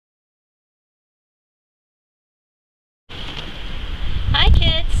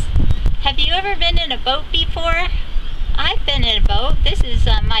you ever been in a boat before? I've been in a boat. This is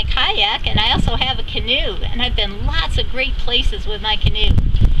my kayak, and I also have a canoe, and I've been lots of great places with my canoe.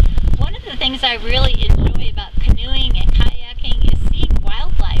 One of the things I really enjoy about canoeing and kayaking is seeing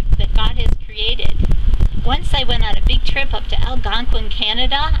wildlife that God has created. Once I went on a big trip up to Algonquin,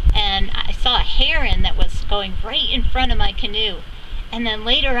 Canada, and I saw a heron that was going right in front of my canoe. And then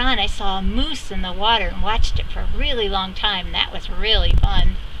later on I saw a moose in the water and watched it for a really long time. That was really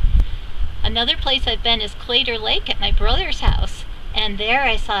fun. Another place I've been is Claytor Lake at my brother's house. And there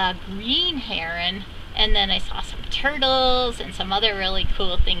I saw a green heron, and then I saw some turtles and some other really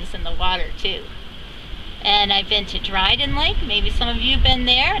cool things in the water too. And I've been to Dryden Lake, maybe some of you have been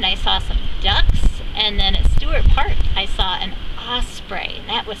there, and I saw some ducks. And then at Stewart Park I saw an osprey, and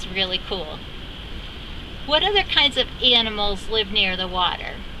that was really cool. What other kinds of animals live near the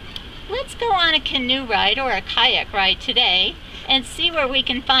water? Let's go on a canoe ride or a kayak ride today and see where we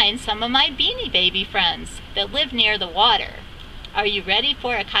can find some of my Beanie Baby friends that live near the water. Are you ready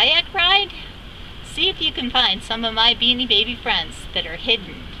for a kayak ride? See if you can find some of my Beanie Baby friends that are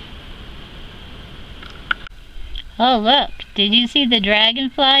hidden. Oh look, did you see the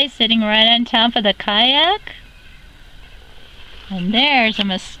dragonfly sitting right on top of the kayak? And there's a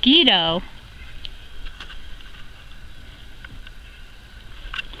mosquito.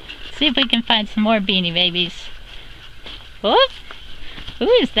 See if we can find some more Beanie Babies. Whoop! Who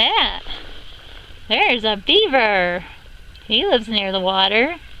is that? There's a beaver. He lives near the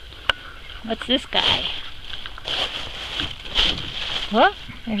water. What's this guy? Whoop!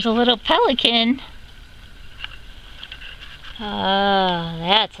 There's a little pelican. Oh,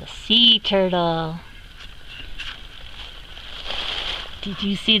 that's a sea turtle. Did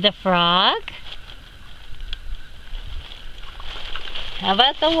you see the frog? How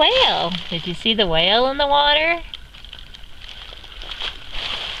about the whale? Did you see the whale in the water?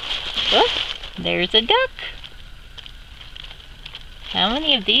 Oop, there's a duck. How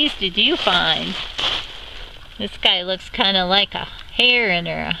many of these did you find? This guy looks kind of like a heron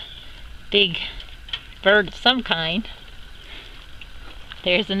or a big bird of some kind.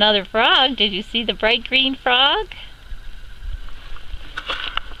 There's another frog. Did you see the bright green frog?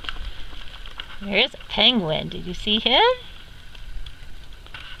 There's a penguin. Did you see him?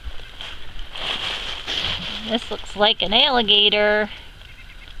 This looks like an alligator.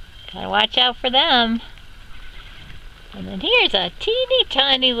 Gotta watch out for them. And then here's a teeny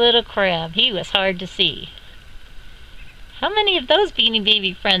tiny little crab. He was hard to see. How many of those Beanie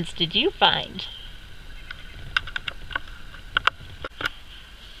Baby friends did you find?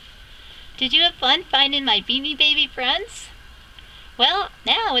 Did you have fun finding my Beanie Baby friends? Well,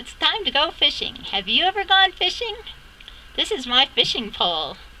 now it's time to go fishing. Have you ever gone fishing? This is my fishing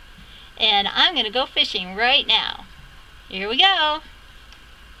pole. And I'm going to go fishing right now. Here we go.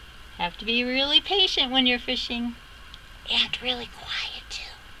 Have to be really patient when you're fishing. And really quiet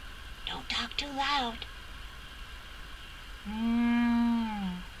too. Don't talk too loud.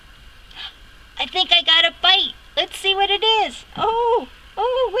 I think I got a bite. Let's see what it is. Oh,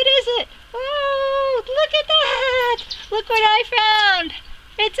 what is it? Oh, look at that. Look what I found.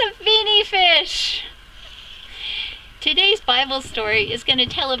 It's a beanie fish. Today's Bible story is going to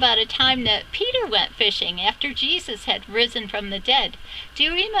tell about a time that Peter went fishing after Jesus had risen from the dead. Do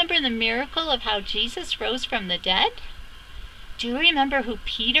you remember the miracle of how Jesus rose from the dead? Do you remember who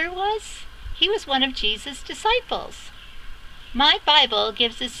Peter was? He was one of Jesus' disciples. My Bible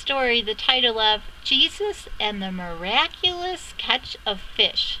gives this story the title of Jesus and the Miraculous Catch of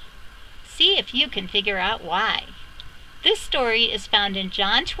Fish. See if you can figure out why. This story is found in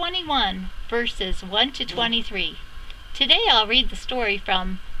John 21, verses 1 to 23. Today I'll read the story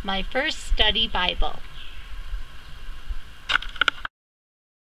from my First Study Bible.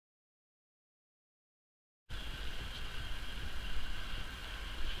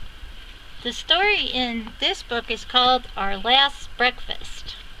 The story in this book is called Our Last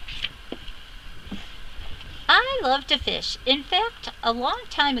Breakfast. I love to fish. In fact, a long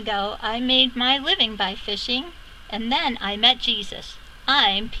time ago I made my living by fishing, and then I met Jesus.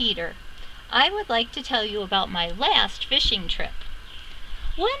 I'm Peter. I would like to tell you about my last fishing trip.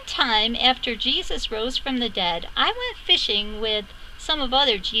 One time after Jesus rose from the dead, I went fishing with some of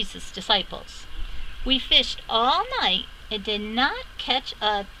other Jesus' disciples. We fished all night and did not catch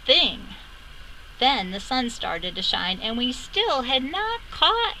a thing. Then the sun started to shine and we still had not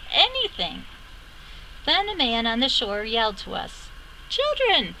caught anything. Then a man on the shore yelled to us,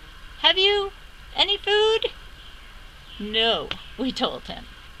 "Children, have you any food?" "No," we told him.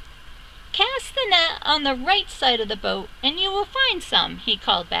 "Cast the net on the right side of the boat and you will find some," he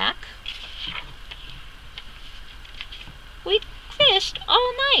called back. We fished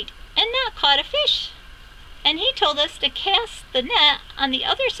all night and not caught a fish. And he told us to cast the net on the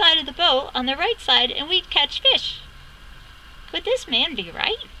other side of the boat, on the right side, and we'd catch fish. Could this man be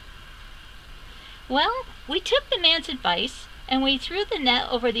right? Well, we took the man's advice, and we threw the net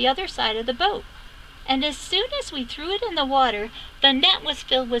over the other side of the boat. And as soon as we threw it in the water, the net was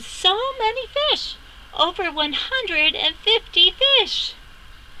filled with so many fish, over 150 fish.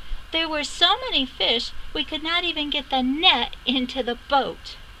 There were so many fish, we could not even get the net into the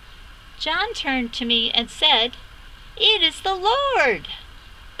boat. John turned to me and said, "It is the Lord."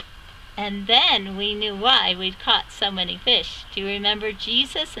 And then we knew why we'd caught so many fish. Do you remember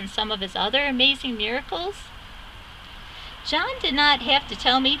Jesus and some of his other amazing miracles? John did not have to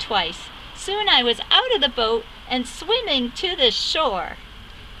tell me twice. Soon I was out of the boat and swimming to the shore.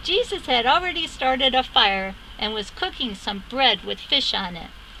 Jesus had already started a fire and was cooking some bread with fish on it.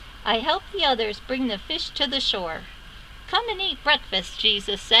 I helped the others bring the fish to the shore. "Come and eat breakfast,"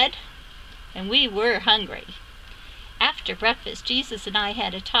 Jesus said. And we were hungry. After breakfast, Jesus and I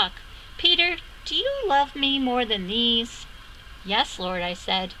had a talk. "Peter, do you love me more than these?" "Yes, Lord," I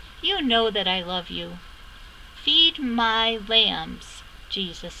said. "You know that I love you." "Feed my lambs,"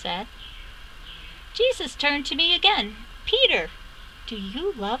 Jesus said. Jesus turned to me again. "Peter, do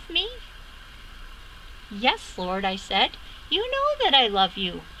you love me?" "Yes, Lord," I said. "You know that I love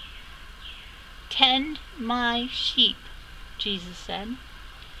you." "Tend my sheep," Jesus said.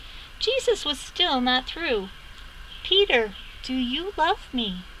 Jesus was still not through. "Peter, do you love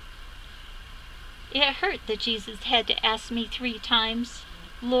me?" It hurt that Jesus had to ask me 3 times.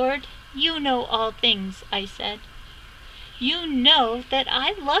 "Lord, you know all things," I said. "You know that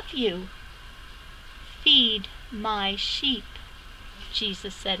I love you." "Feed my sheep,"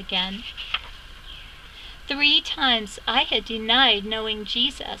 Jesus said again. 3 times I had denied knowing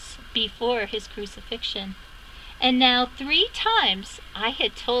Jesus before his crucifixion. And now 3 times I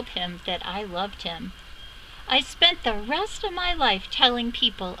had told him that I loved him. I spent the rest of my life telling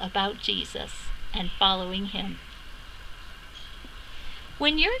people about Jesus and following him.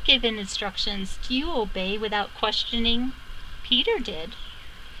 When you're given instructions, do you obey without questioning? Peter did.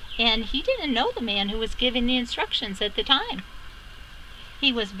 And he didn't know the man who was giving the instructions at the time.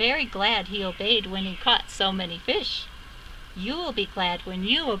 He was very glad he obeyed when he caught so many fish. You will be glad when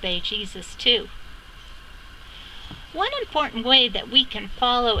you obey Jesus too. One important way that we can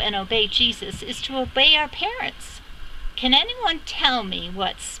follow and obey Jesus is to obey our parents. Can anyone tell me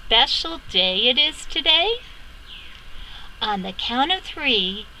what special day it is today? On the count of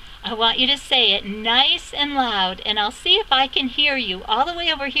 3, I want you to say it nice and loud, and I'll see if I can hear you all the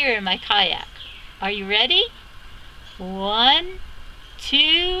way over here in my kayak. Are you ready? 1,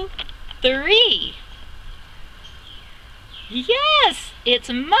 2, 3. Yes, it's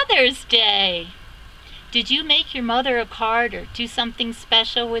Mother's Day. Did you make your mother a card or do something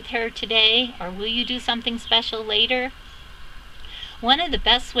special with her today? Or will you do something special later? One of the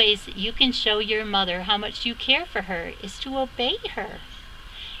best ways that you can show your mother how much you care for her is to obey her.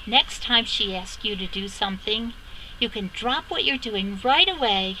 Next time she asks you to do something, you can drop what you're doing right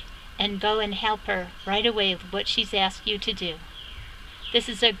away and go and help her right away with what she's asked you to do. This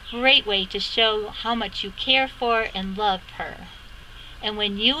is a great way to show how much you care for and love her. And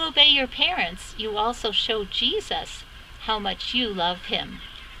when you obey your parents, you also show Jesus how much you love him.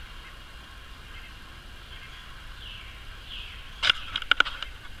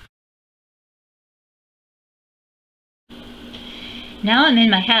 Now I'm in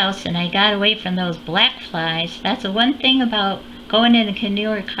my house and I got away from those black flies. That's the one thing about going in a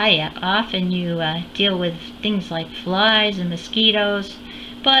canoe or kayak. Often you deal with things like flies and mosquitoes.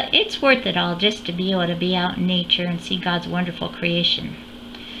 But it's worth it all just to be able to be out in nature and see God's wonderful creation.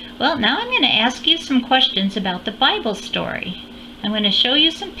 Well, now I'm going to ask you some questions about the Bible story. I'm going to show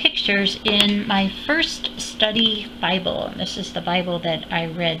you some pictures in my first study Bible. This is the Bible that I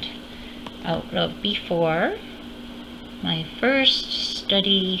read out of before. My first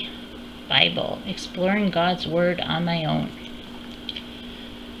study Bible, exploring God's Word on my own.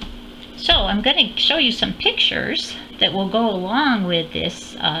 So I'm going to show you some pictures that will go along with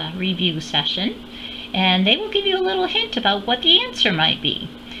this review session, and they will give you a little hint about what the answer might be.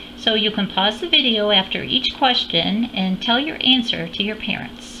 So you can pause the video after each question and tell your answer to your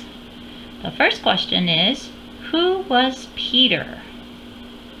parents. The first question is, who was Peter?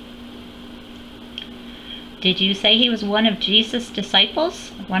 Did you say he was one of Jesus' disciples,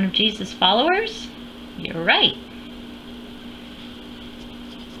 one of Jesus' followers? You're right.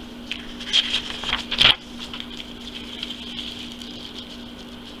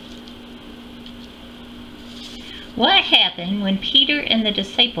 What happened when Peter and the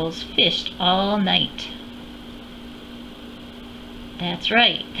disciples fished all night? That's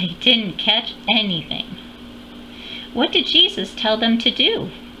right, they didn't catch anything. What did Jesus tell them to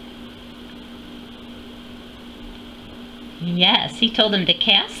do? Yes, he told them to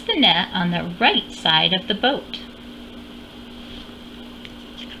cast the net on the right side of the boat.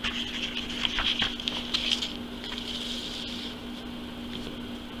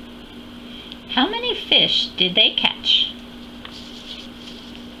 How many fish did they catch?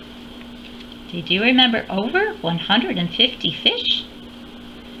 Did you remember over 150 fish?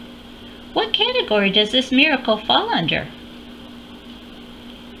 What category does this miracle fall under?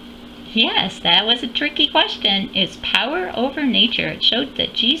 Yes, that was a tricky question. It's power over nature. It showed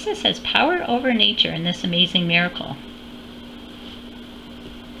that Jesus has power over nature in this amazing miracle.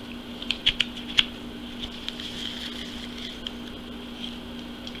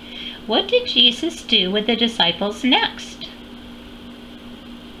 What did Jesus do with the disciples next?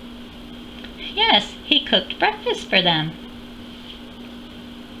 Yes, he cooked breakfast for them.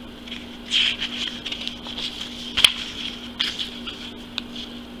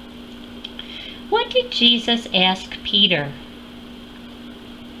 What did Jesus ask Peter?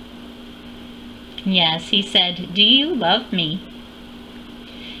 Yes, he said, "Do you love me?"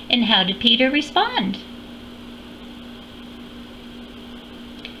 And how did Peter respond?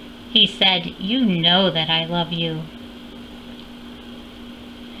 He said, "You know that I love you."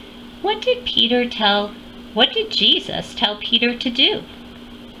 What did Jesus tell Peter to do?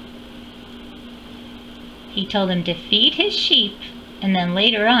 He told him to feed his sheep, and then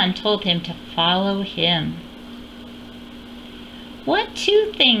later on told him to follow him. What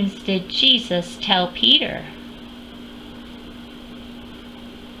two things did Jesus tell Peter?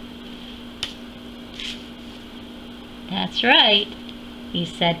 That's right. He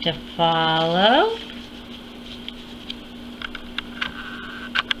said to follow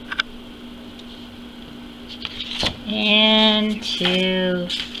and to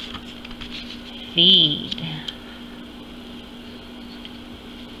feed.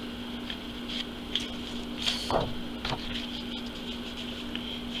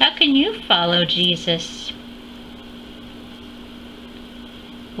 How can you follow Jesus?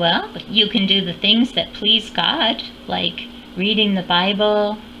 Well, you can do the things that please God, like reading the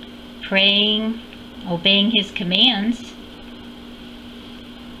Bible, praying, obeying His commands.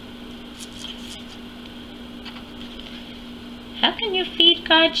 How can you feed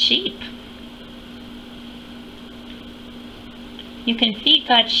God's sheep? You can feed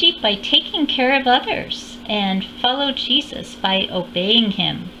God's sheep by taking care of others and follow Jesus by obeying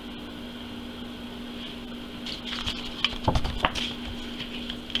Him.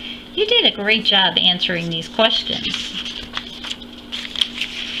 You did a great job answering these questions.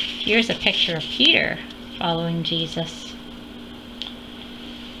 Here's a picture of Peter following Jesus.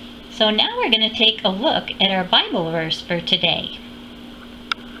 So now we're going to take a look at our Bible verse for today.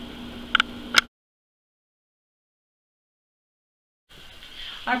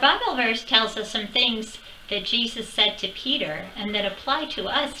 Our Bible verse tells us some things that Jesus said to Peter and that apply to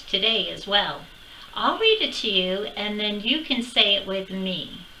us today as well. I'll read it to you and then you can say it with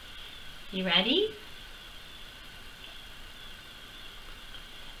me. You ready?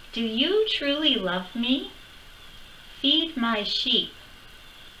 Do you truly love me? Feed my sheep.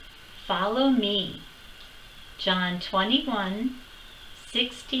 Follow me. John 21,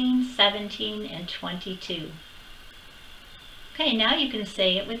 16, 17, and 22. Okay, now you can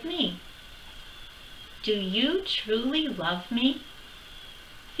say it with me. Do you truly love me?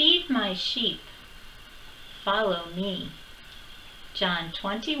 Feed my sheep. Follow me. John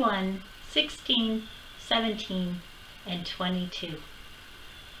 21, 16, 17, and 22.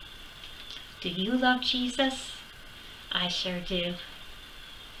 Do you love Jesus? I sure do.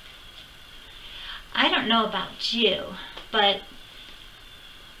 I don't know about you, but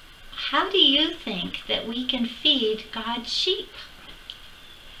how do you think that we can feed God's sheep?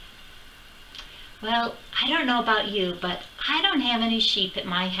 Well, I don't know about you, but I don't have any sheep at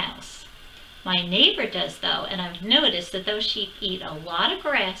my house. My neighbor does though, and I've noticed that those sheep eat a lot of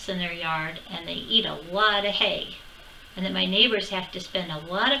grass in their yard and they eat a lot of hay. And that my neighbors have to spend a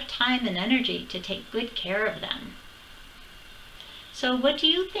lot of time and energy to take good care of them. So what do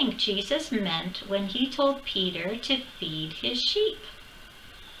you think Jesus meant when he told Peter to feed his sheep?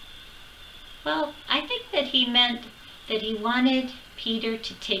 Well, I think that he meant that he wanted Peter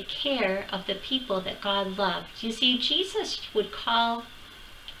to take care of the people that God loved. You see, Jesus would call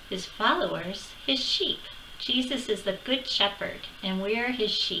his followers his sheep. Jesus is the good shepherd and we're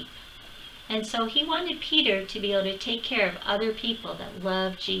his sheep. And so he wanted Peter to be able to take care of other people that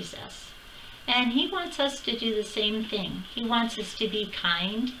love Jesus. And he wants us to do the same thing. He wants us to be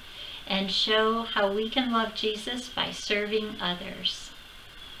kind and show how we can love Jesus by serving others.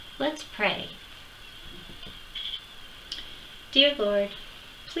 Let's pray. Dear Lord,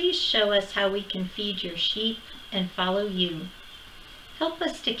 please show us how we can feed your sheep and follow you. Help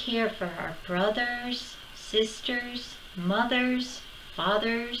us to care for our brothers, sisters, mothers,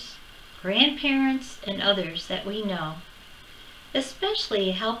 fathers, grandparents, and others that we know.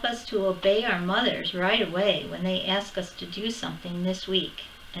 Especially help us to obey our mothers right away when they ask us to do something this week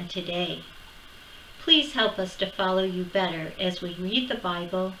and today. Please help us to follow you better as we read the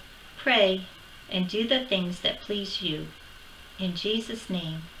Bible, pray, and do the things that please you. In Jesus'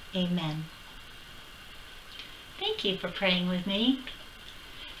 name, amen. Thank you for praying with me.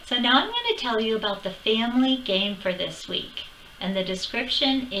 So now I'm going to tell you about the family game for this week. And the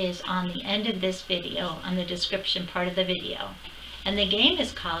description is on the end of this video, on the description part of the video. And the game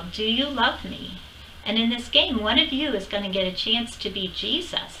is called Do You Love Me? And in this game, one of you is going to get a chance to be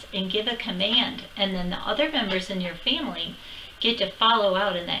Jesus and give a command. And then the other members in your family get to follow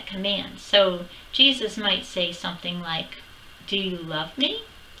out in that command. So Jesus might say something like, do you love me?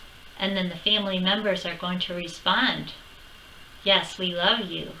 And then the family members are going to respond, yes, we love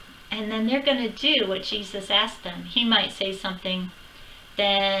you. And then they're going to do what Jesus asked them. He might say something,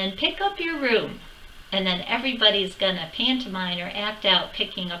 then pick up your room. And then everybody's going to pantomime or act out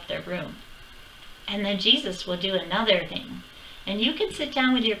picking up their room. And then Jesus will do another thing. And you can sit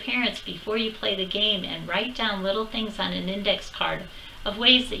down with your parents before you play the game and write down little things on an index card of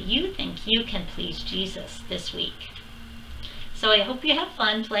ways that you think you can please Jesus this week. So I hope you have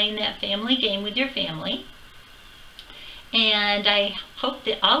fun playing that family game with your family. And I hope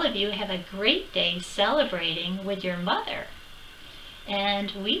that all of you have a great day celebrating with your mother.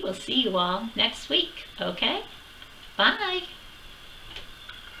 And we will see you all next week, okay? Bye!